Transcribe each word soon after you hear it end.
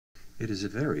It is a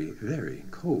very, very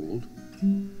cold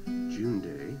June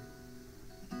day,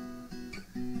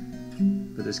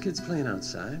 but there's kids playing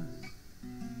outside.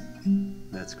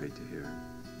 That's great to hear.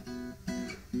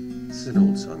 This is an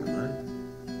old song of mine.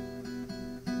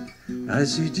 I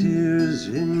see tears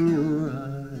in your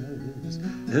eyes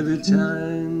every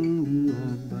time you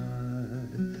walk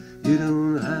by. You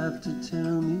don't have to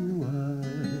tell me why.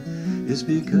 It's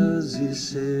because he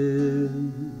said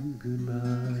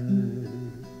goodbye.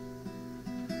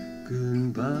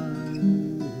 Goodbye.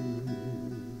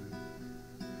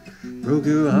 Broke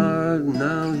your heart,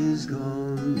 now he's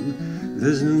gone.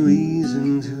 There's no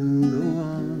reason to go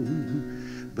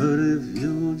on. But if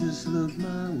you'll just look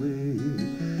my way,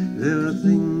 there are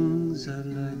things I'd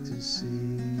like to say.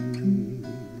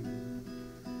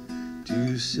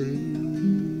 To say.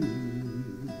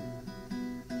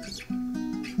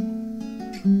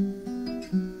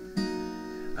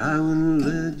 I wouldn't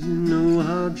let you know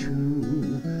how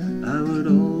true I would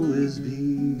always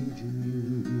be to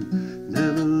you.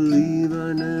 Never leave,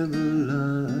 I never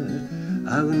lie.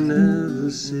 I would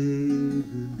never say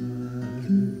goodbye.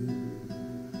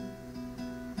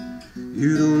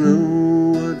 You don't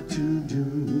know what to do,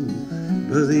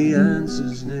 but the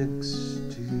answer's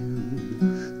next to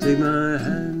you. Take my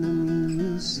hand and you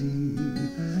will see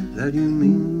that you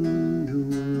mean the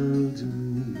world to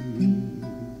me.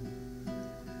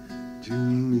 To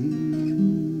me.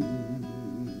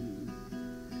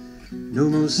 No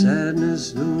more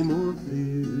sadness, no more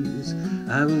fears.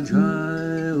 I will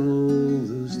dry all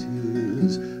those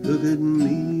tears. Look at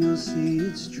me, you'll see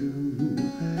it's true.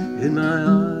 In my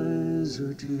eyes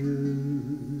are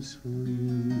tears for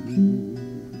you.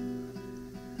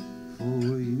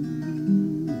 For you.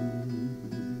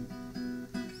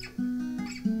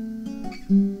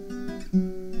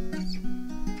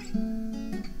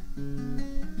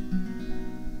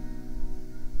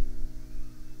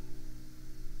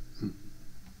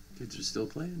 Kids are still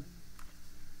playing.